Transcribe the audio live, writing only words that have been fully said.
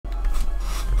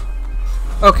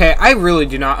Okay, I really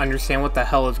do not understand what the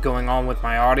hell is going on with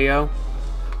my audio.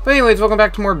 But anyways, welcome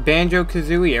back to more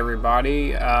Banjo-Kazooie,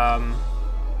 everybody.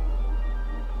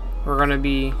 We're gonna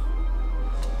be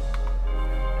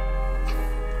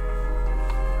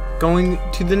going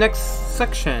to the next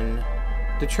section,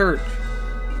 the church.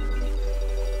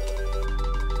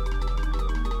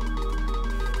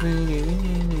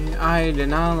 I did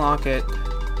not unlock it.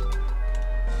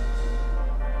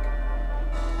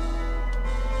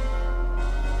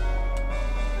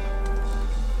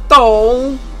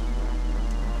 Oh!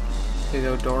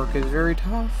 Pseudo dork is very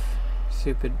tough.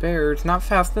 Stupid bear, it's not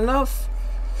fast enough.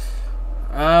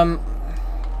 I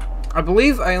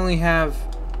believe I only have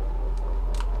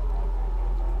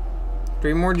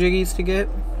 3 more jiggies to get.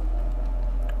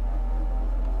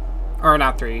 Or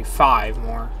not 3, 5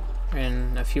 more.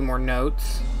 And a few more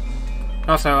notes.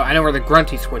 Also, I know where the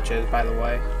grunty switch is, by the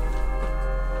way.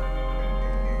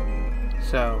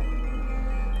 So,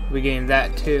 we gained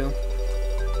that too.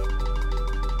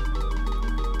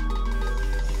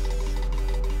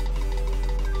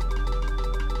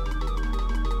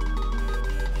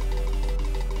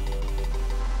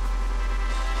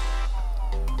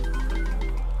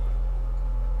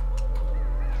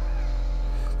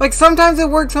 Like, sometimes it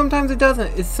works, sometimes it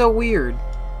doesn't. It's so weird.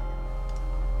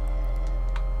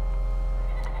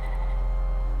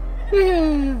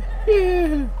 Yeah, yeah.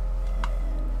 You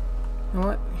know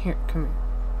what? Here, come here.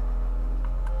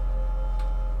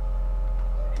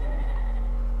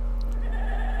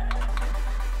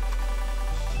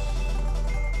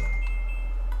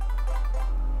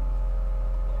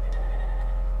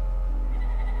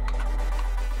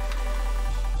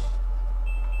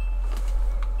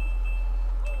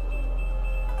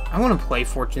 I want to play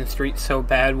Fortune Street so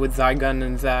bad with Zygun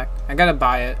and Zack. I gotta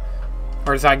buy it.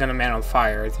 Or Zygun and Man on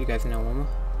Fire, as you guys know him.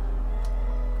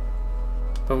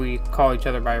 But we call each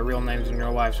other by real names in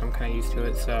real life, so I'm kind of used to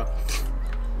it, so...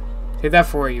 Take that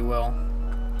for what you will.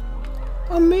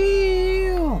 A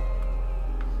meal!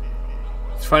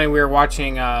 It's funny, we were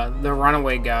watching The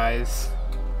Runaway Guys.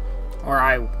 Or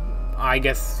I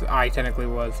guess I technically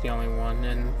was the only one,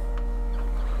 and...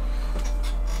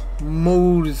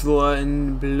 Moses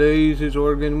and plays his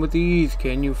organ with ease.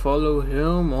 Can you follow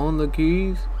him on the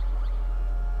keys?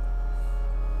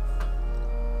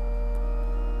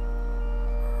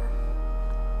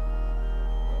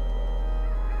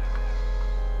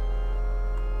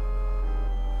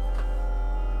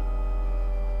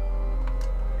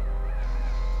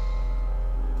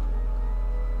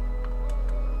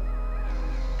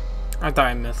 I thought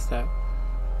I missed that.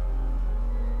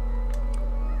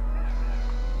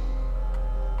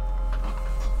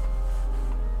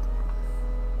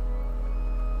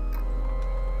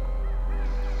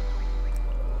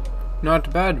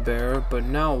 Not bad, bear, but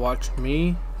now watch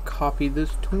me copy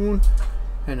this tune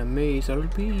and amaze I'll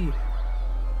be.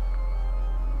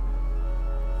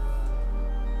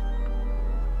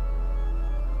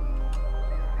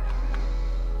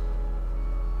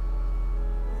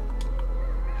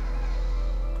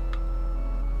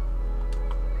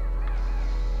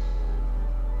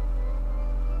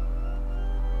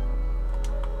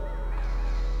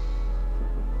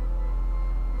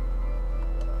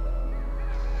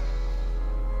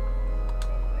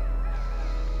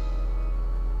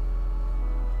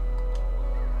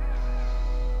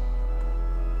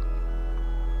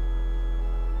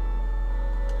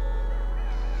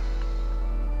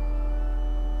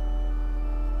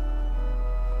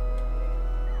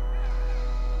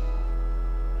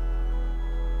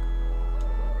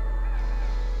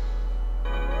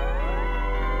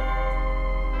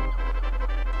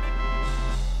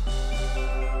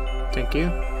 Thank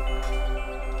you.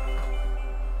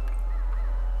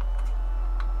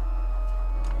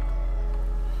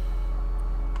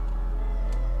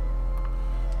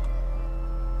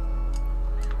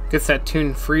 Gets that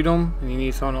tune Freedom, and you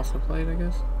need someone else to play it, I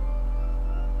guess.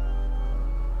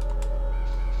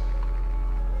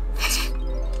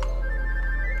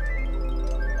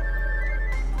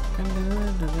 I'm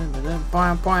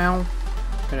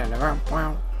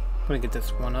gonna get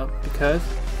this one up because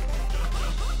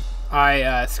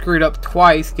I screwed up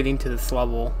twice getting to this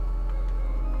level.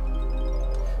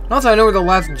 And also, I know where the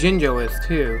last Jinjo is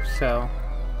too, so...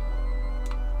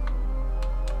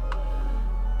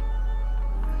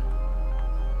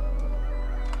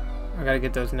 I gotta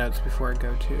get those notes before I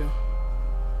go to.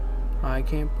 I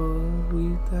can't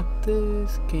believe that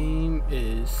this game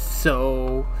is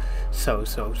so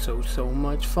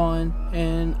much fun,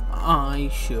 and I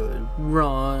should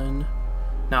run.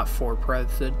 Not for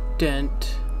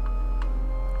president.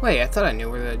 Wait, I thought I knew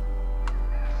where the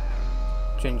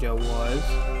Jinjo was.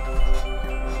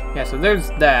 Yeah, Yeah, so there's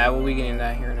that. We'll be getting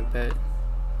that here in a bit.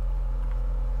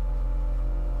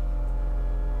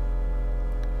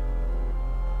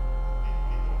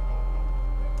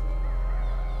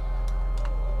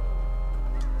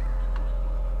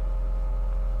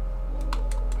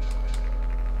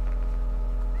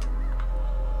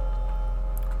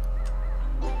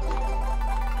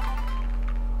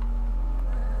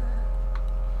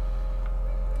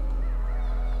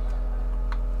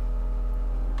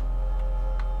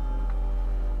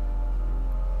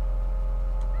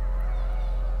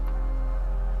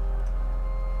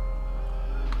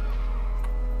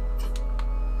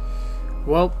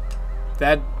 Well,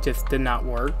 that just did not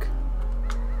work.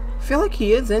 I feel like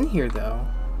he is in here, though.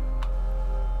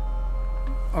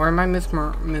 Or am I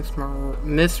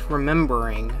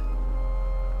misremembering?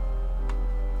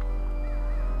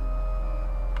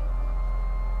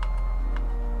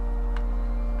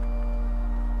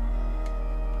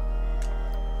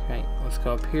 Okay, let's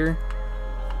go up here.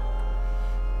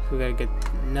 So we gotta get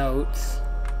notes.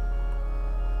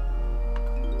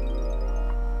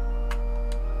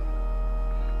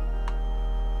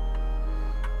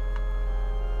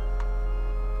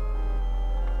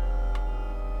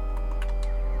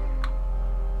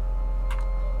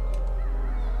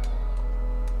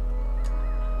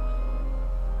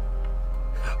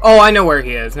 Oh, I know where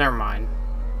he is. Never mind.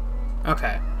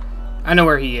 Okay. I know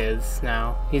where he is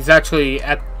now. He's actually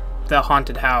at the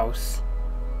haunted house.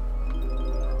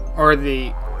 Or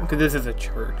the... because this is a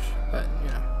church, but, you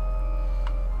know.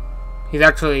 He's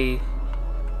actually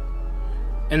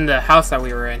in the house that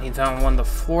we were in. He's on one of the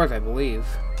floors, I believe.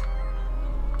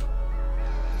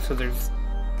 So there's...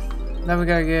 that we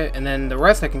gotta get. And then the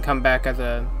rest I can come back as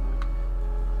a...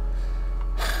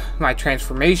 my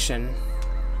transformation.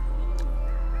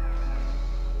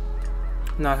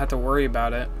 Not have to worry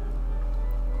about it.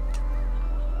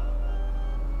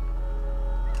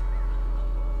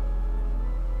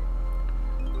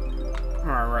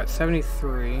 Alright, we're at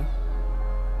 73. I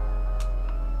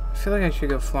feel like I should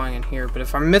go flying in here, but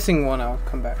if I'm missing one, I'll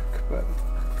come back. But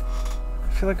I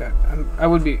feel like I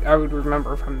would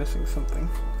remember if I'm missing something.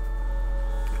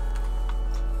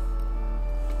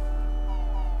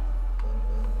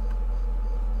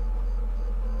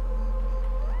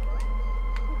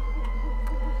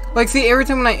 Like, see, every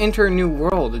time when I enter a new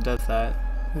world, it does that.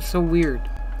 It's so weird.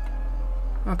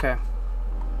 Okay.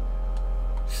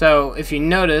 So, if you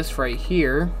notice, right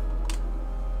here...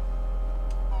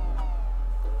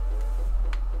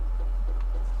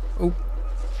 oh.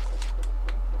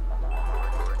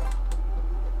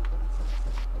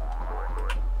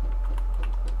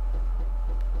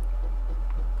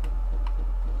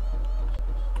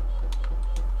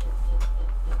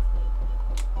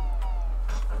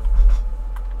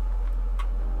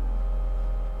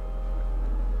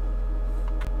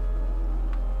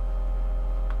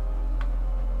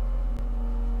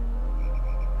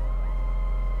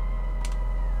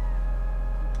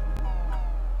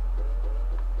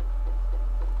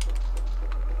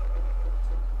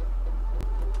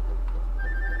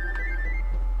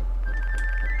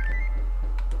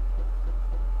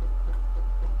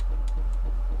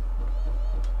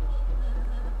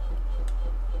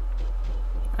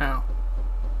 Ow.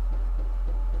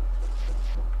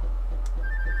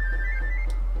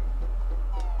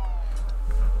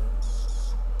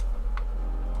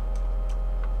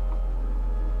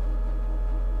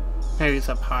 Maybe it's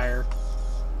up higher.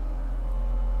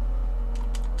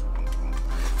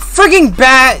 Frigging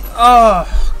bat! Oh,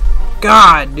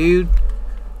 God, dude.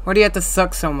 Why do you have to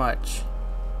suck so much?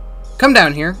 Come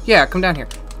down here. Yeah, come down here.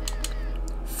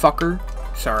 Fucker.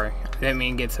 Sorry. I didn't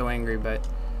mean to get so angry, but...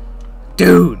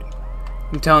 dude!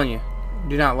 I'm telling you.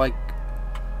 Do not like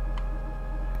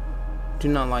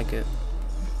it.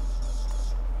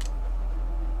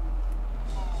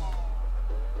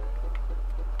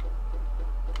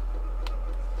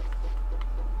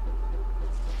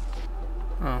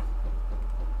 Oh.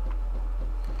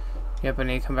 Yep, I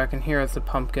need to come back in here as the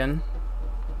pumpkin.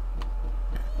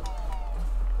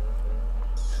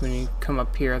 So we need to come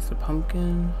up here as the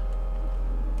pumpkin.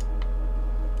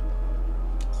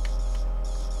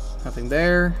 Nothing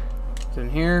there. It's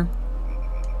in here.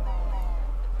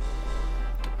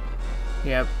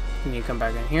 Yep. We need to come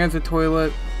back in here as the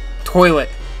toilet. Toilet!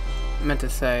 I meant to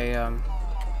say,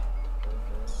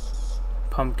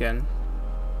 pumpkin.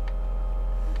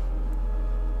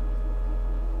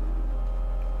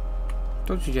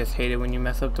 Don't you just hate it when you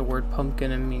mess up the word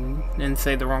pumpkin and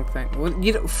say the wrong thing? Well,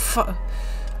 you don't,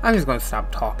 I'm just gonna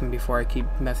stop talking before I keep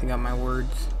messing up my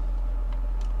words.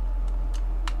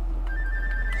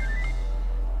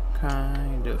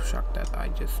 Kind of shocked that I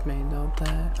just made all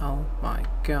that. Oh my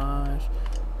gosh.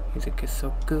 Music is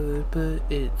so good, but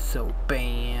it's so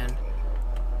bad.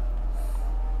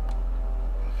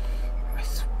 I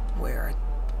swear.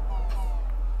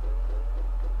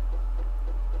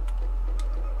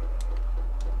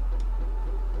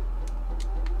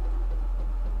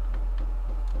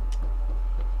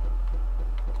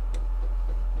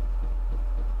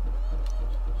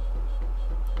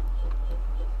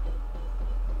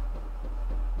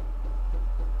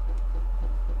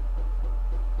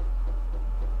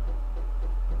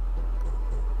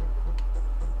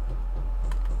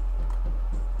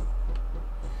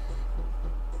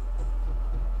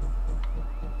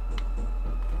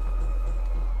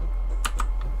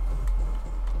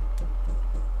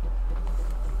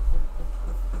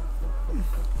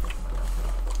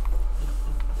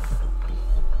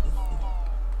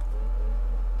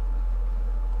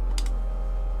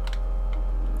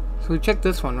 So we checked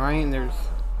this one, right? And there's...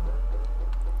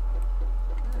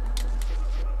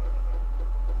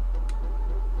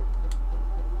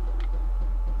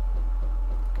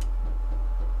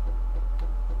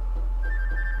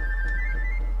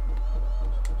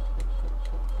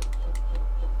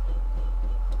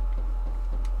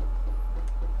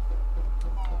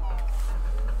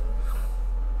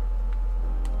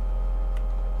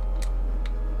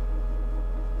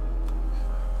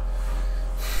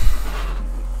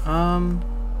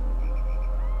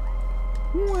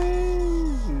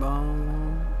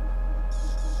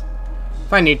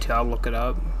 If I need to, I'll look it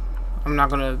up. I'm not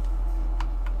gonna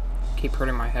keep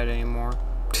hurting my head anymore.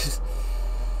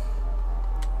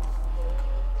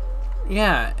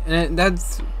 Yeah, and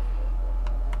that's...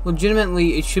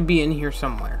 Legitimately, it should be in here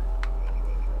somewhere.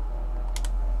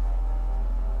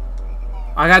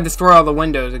 I gotta destroy all the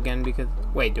windows again because...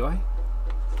 Wait, do I?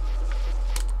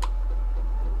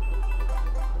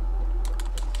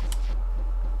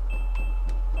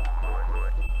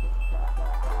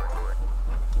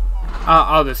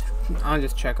 I'll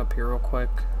just check up here real quick.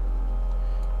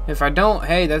 If I don't,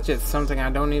 hey, that's just something I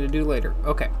don't need to do later.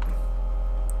 Okay.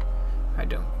 I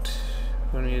don't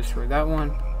need to destroy that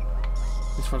one.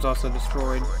 This one's also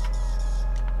destroyed.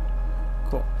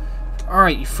 Cool.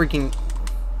 Alright, you freaking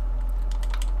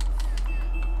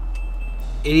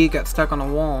idiot got stuck on a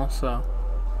wall, so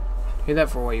do that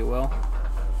for what you will.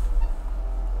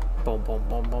 Boom, boom,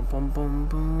 boom, boom, boom, boom,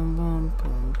 boom, boom,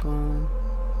 boom, boom.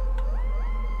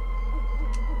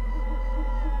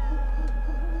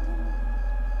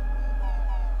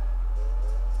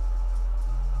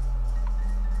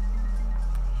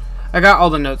 I got all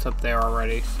the notes up there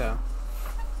already, so.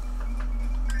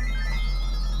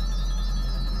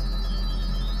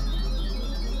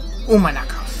 Ooh, my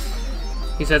knackers.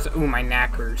 He says, ooh, my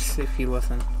knackers, if you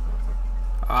listen.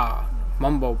 Ah,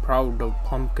 mumbo proud of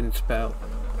pumpkin spell.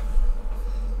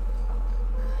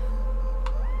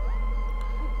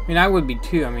 I mean, I would be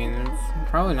too. I mean, it's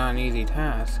probably not an easy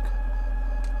task.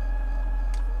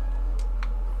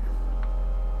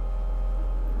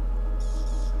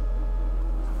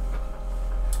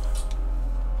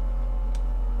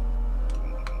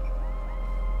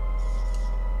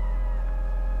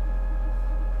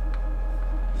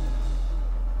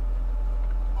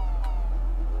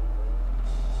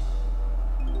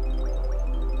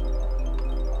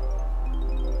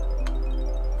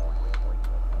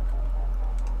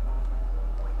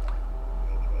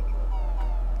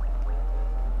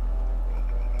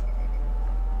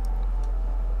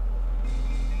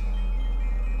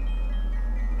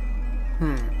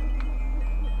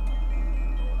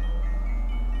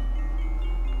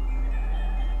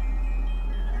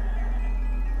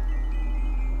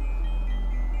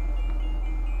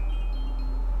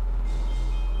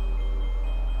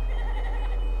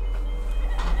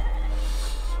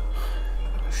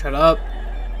 Shut up.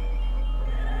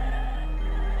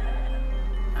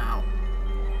 Ow.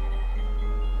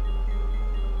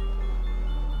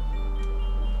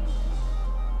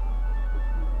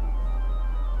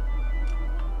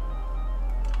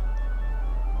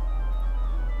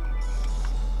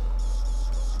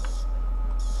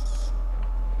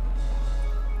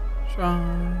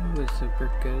 I was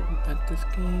super good at this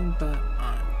game, but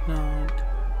I'm not.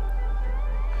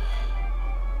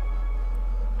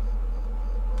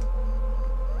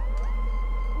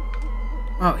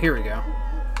 Oh, here we go.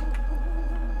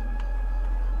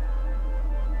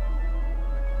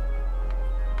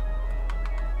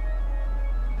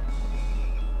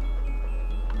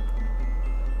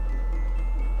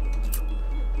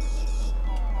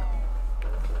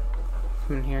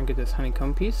 Come in here and get this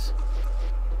honeycomb piece.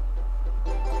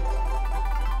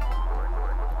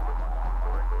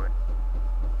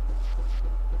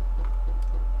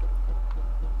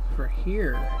 For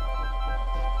here.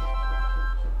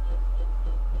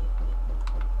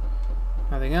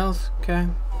 Nothing else? Okay,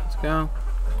 let's go.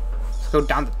 Let's go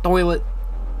down the toilet.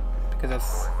 Because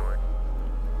that's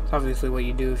obviously what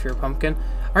you do if you're a pumpkin.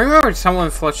 I remember someone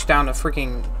flushed down a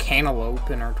freaking cantaloupe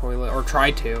in our toilet. Or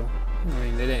tried to. I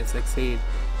mean, they didn't succeed.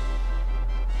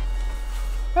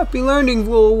 Happy landing,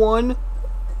 little one.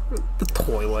 The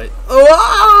toilet.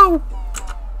 Oh!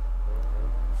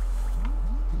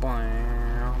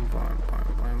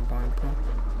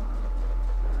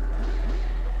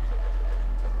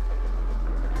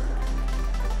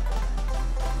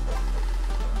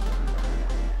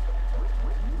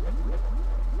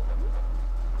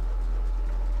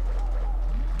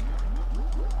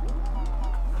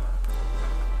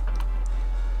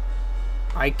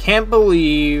 I can't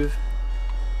believe...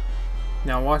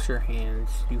 Now wash your hands,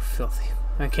 you filthy...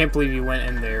 I can't believe you went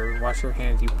in there. Wash your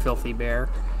hands, you filthy bear.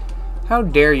 How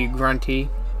dare you, Grunty?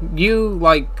 You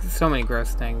like so many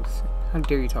gross things. How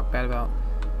dare you talk bad about...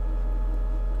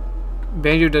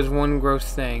 Banjo does one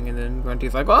gross thing, and then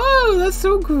Grunty's like, oh, that's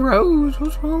so gross.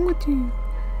 What's wrong with you?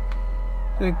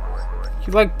 Like,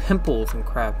 you like pimples and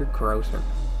crap. You're grosser.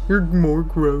 You're more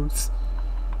gross.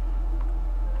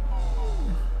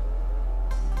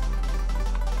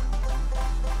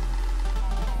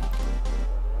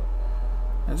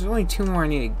 There's only 2 more I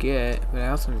need to get, but I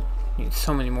also need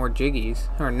so many more jiggies.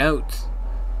 Or notes.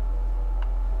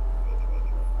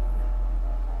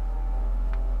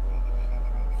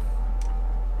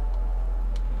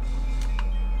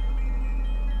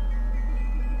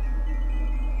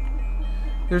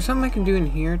 There's something I can do in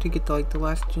here to get like the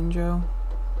last Jinjo.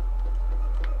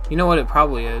 You know what it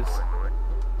probably is.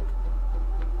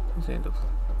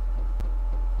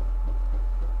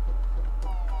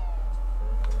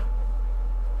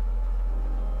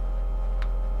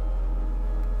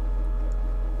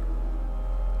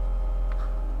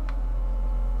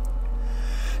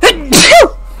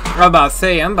 I'm about to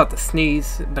say, I'm about to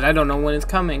sneeze, but I don't know when it's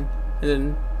coming. And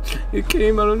then it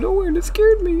came out of nowhere and it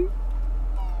scared me.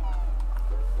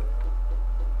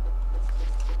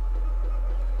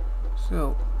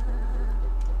 So,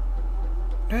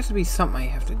 there has to be something I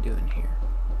have to do in here.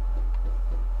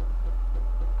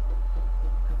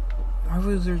 Why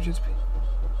was there just...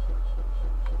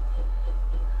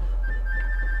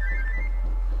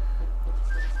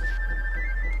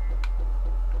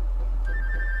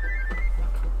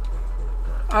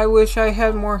 I wish I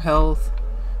had more health,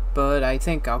 but I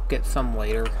think I'll get some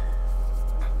later.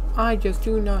 I just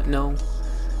do not know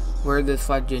where this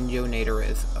Legendonator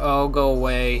is. Oh, go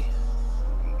away.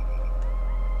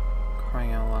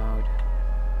 Crying out loud.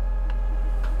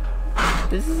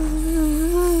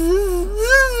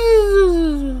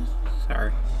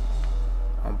 Sorry.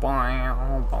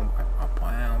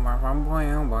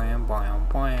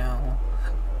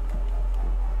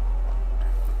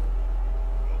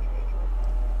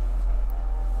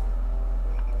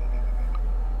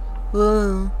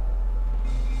 Oh,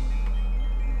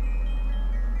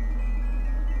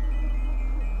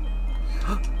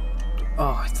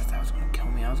 I thought that was gonna kill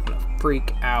me. I was gonna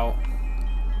freak out.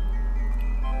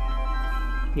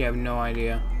 You have no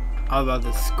idea. I was about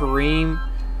to scream,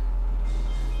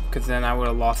 because then I would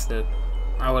have lost it.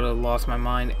 I would have lost my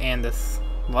mind and this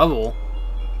level.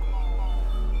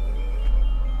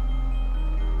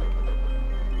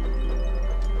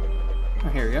 Oh,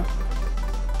 here we go.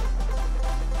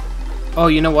 Oh,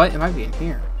 you know what? It might be in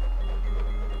here.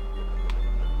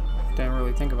 Didn't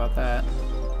really think about that.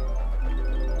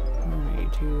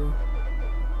 182.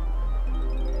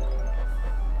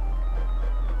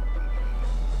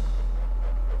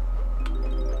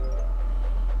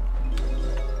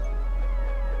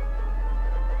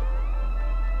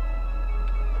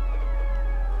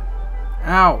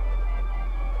 Ow!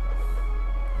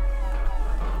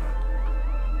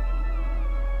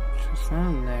 Just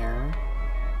down there.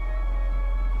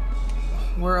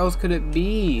 Where else could it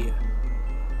be?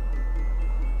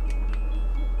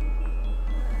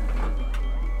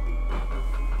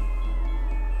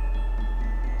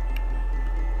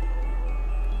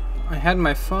 I had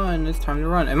my fun. It's time to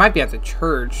run. It might be at the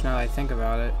church now that I think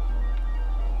about it.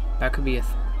 That could be a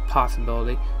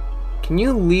possibility. Can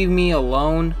you leave me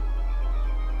alone?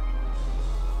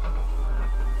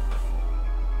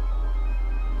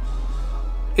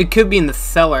 It could be in the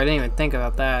cellar. I didn't even think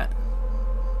about that.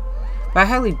 But I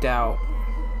highly doubt.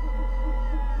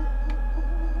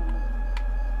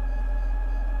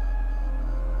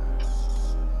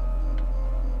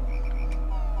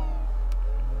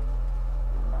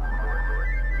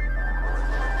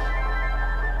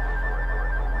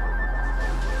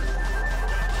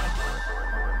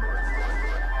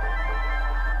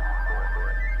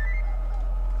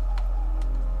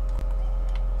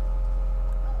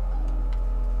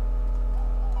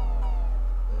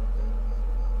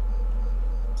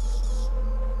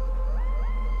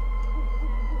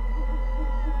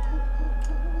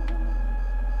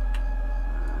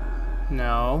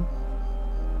 No.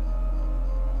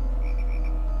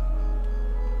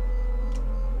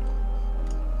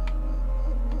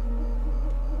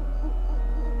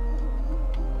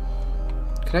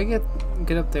 Could I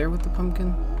get up there with the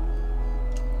pumpkin?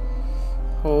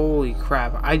 Holy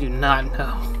crap, I do not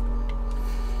know.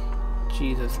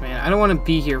 Jesus, man. I don't want to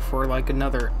be here for like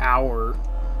another hour.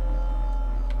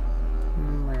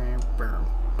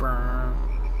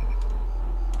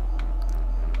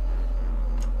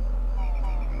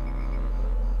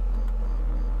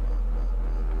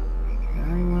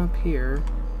 Anyone up here?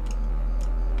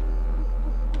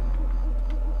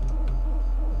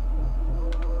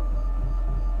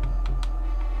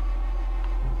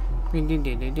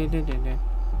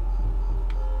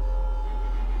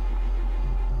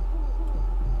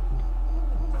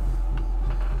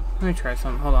 Let me try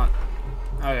something. Hold on.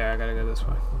 Oh yeah, I gotta go this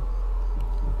way.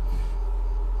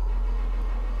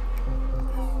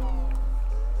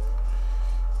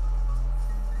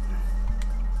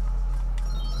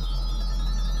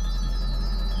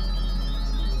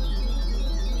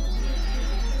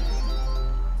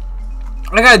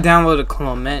 I gotta download a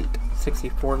Clement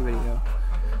 64 video.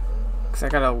 Cause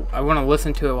I wanna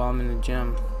listen to it while I'm in the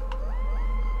gym.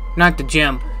 Not the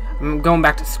gym. I'm going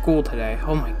back to school today.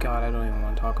 Oh my god, I don't even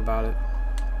want to talk about it.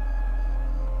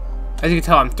 As you can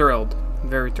tell, I'm thrilled. I'm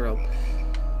very thrilled.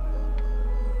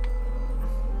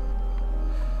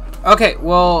 Okay,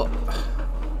 well,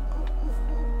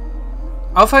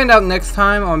 I'll find out next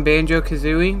time on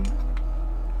Banjo-Kazooie.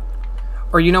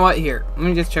 Or you know what? Here, let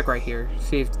me just check right here.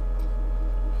 See if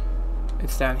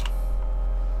it's down here.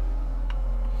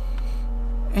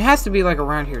 It has to be like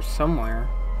around here somewhere.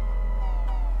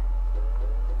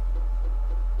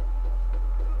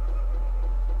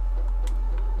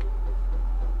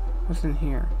 What's in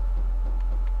here?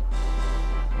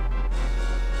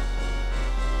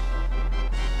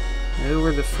 I know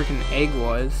where the freaking egg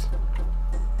was.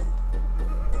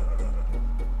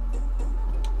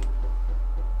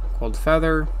 Gold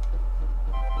feather.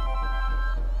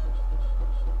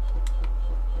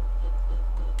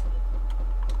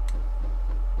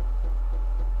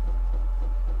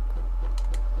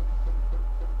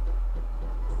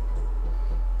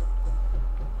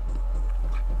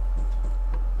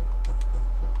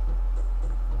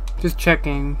 Just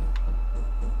checking.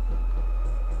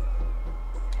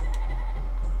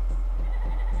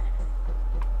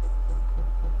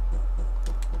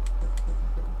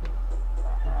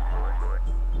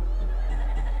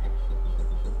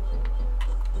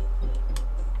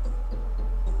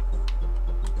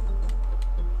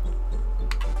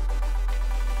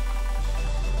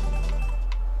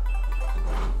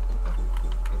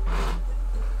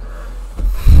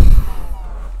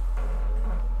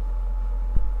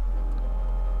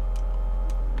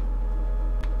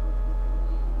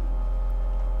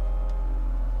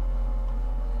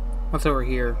 What's over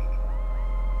here?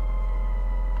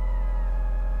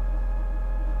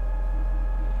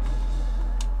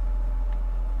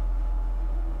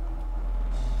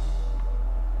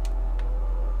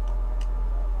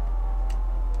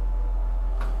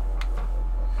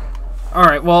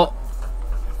 Alright, well,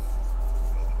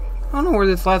 I don't know where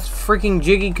this last freaking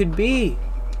Jiggy could be.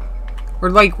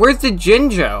 Or, like, where's the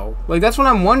Jinjo? Like, that's what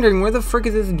I'm wondering. Where the frick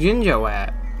is this Jinjo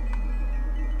at?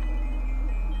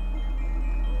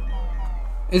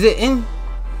 Is it in?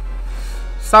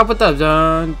 Stop with the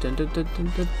dun, dun, dun, dun,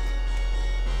 dun, dun.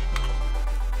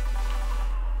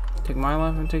 Take my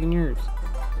life, I'm taking yours.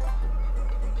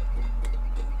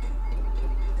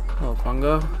 Oh,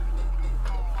 Clungo.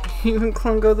 Even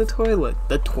Clungo the toilet.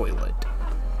 The toilet.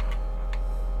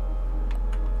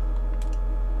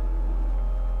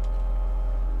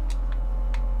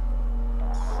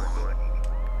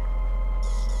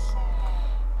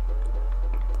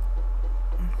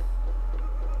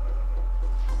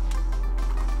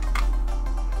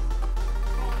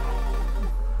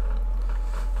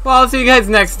 Well, I'll see you guys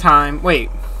next time. Wait.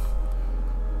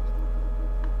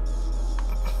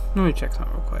 Let me check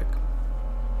something real quick.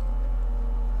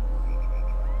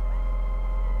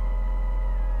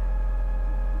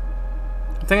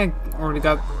 I think I already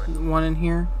got one in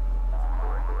here.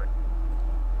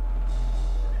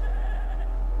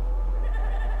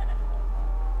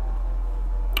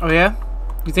 Oh yeah?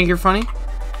 You think you're funny?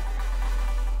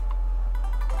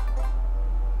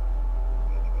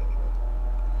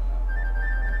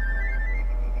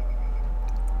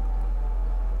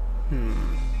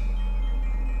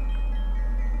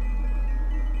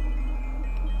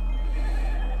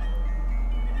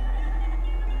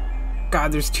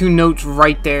 God, there's 2 notes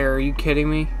right there. Are you kidding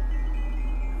me?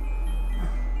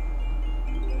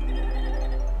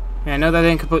 Yeah, I know that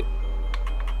ain't complete.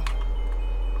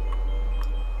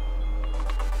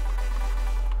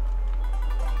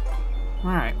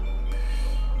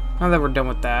 Now that we're done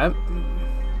with that.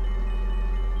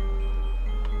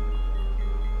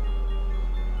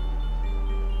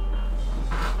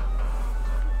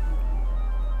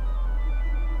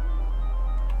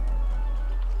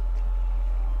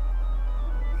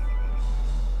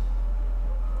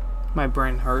 My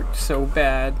brain hurts so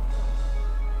bad.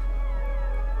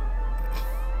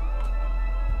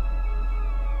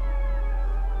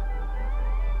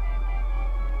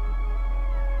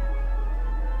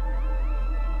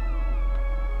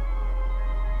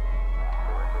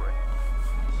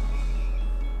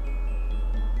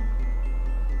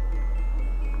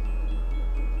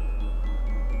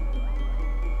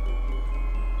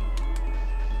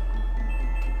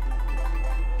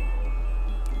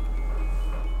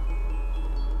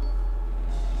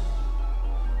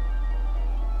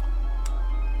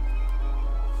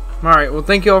 Alright, well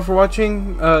thank you all for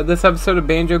watching this episode of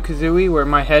Banjo-Kazooie where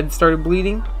my head started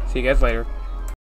bleeding. See you guys later.